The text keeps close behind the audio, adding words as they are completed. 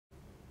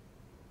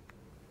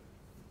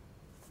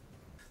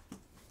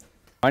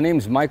My name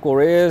is Michael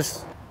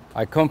Reyes.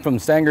 I come from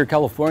Sanger,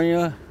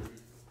 California.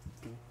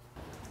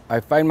 I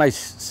find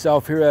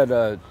myself here at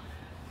the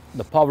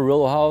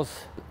Poverillo House.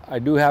 I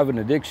do have an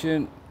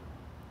addiction,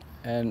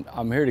 and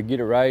I'm here to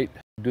get it right,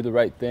 do the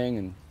right thing.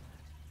 And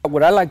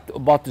what I like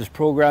about this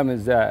program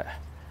is that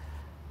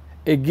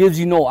it gives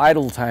you no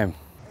idle time.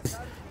 It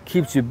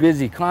keeps you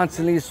busy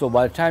constantly, so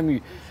by the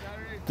time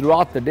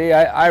throughout the day,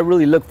 I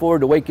really look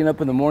forward to waking up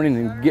in the morning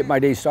and get my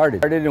day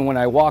started. And when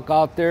I walk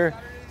out there,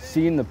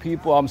 seeing the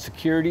people, I'm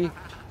security,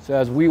 so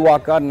as we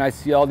walk out and I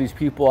see all these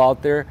people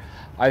out there,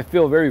 I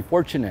feel very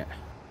fortunate.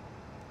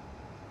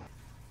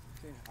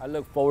 I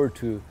look forward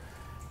to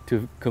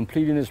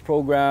completing this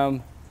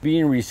program,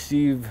 being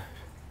received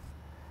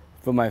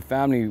from my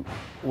family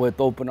with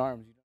open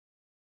arms.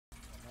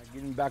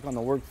 Getting back on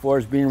the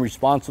workforce, being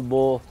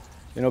responsible,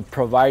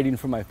 providing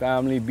for my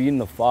family, being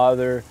the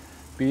father,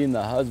 being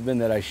the husband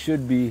that I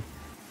should be.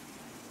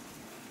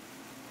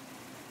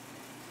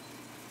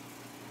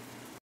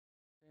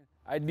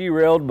 I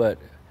derailed, but,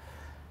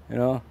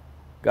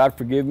 God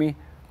forgive me,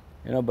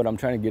 but I'm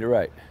trying to get it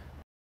right.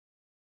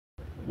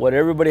 What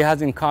everybody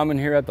has in common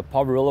here at the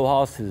Poverillo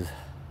House is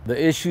the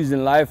issues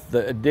in life,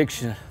 the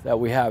addiction that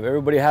we have.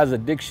 Everybody has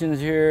addictions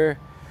here.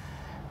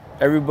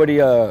 Everybody,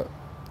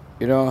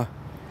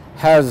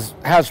 has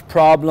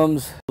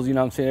problems.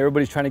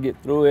 Everybody's trying to get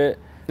through it.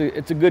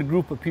 It's a good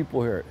group of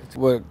people here.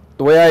 The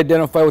way I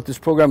identify with this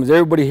program is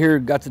everybody here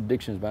got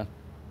addictions, man.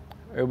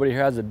 Everybody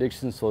here has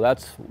addictions, so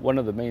that's one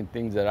of the main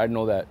things that I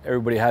know that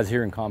everybody has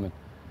here in common.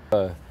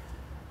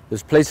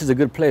 This place is a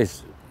good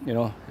place.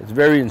 It's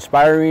very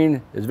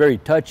inspiring. It's very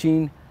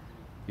touching.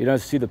 To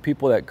see the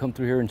people that come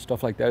through here and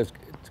stuff like that. It's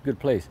a good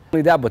place. Not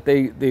only that, but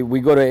we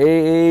go to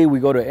AA,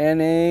 we go to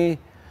NA.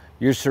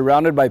 You're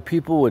surrounded by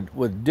people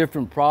with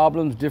different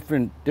problems,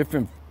 different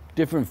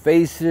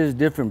faces,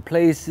 different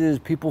places,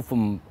 people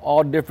from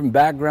all different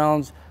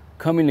backgrounds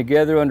coming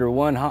together under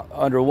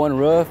one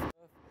roof.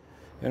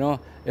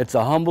 It's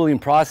a humbling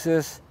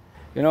process.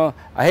 I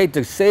hate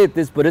to say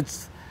this, but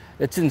it's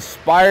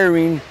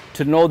inspiring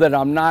to know that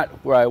I'm not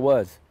where I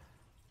was.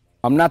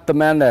 I'm not the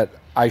man that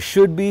I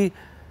should be,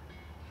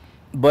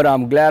 but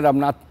I'm glad I'm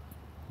not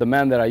the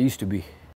man that I used to be.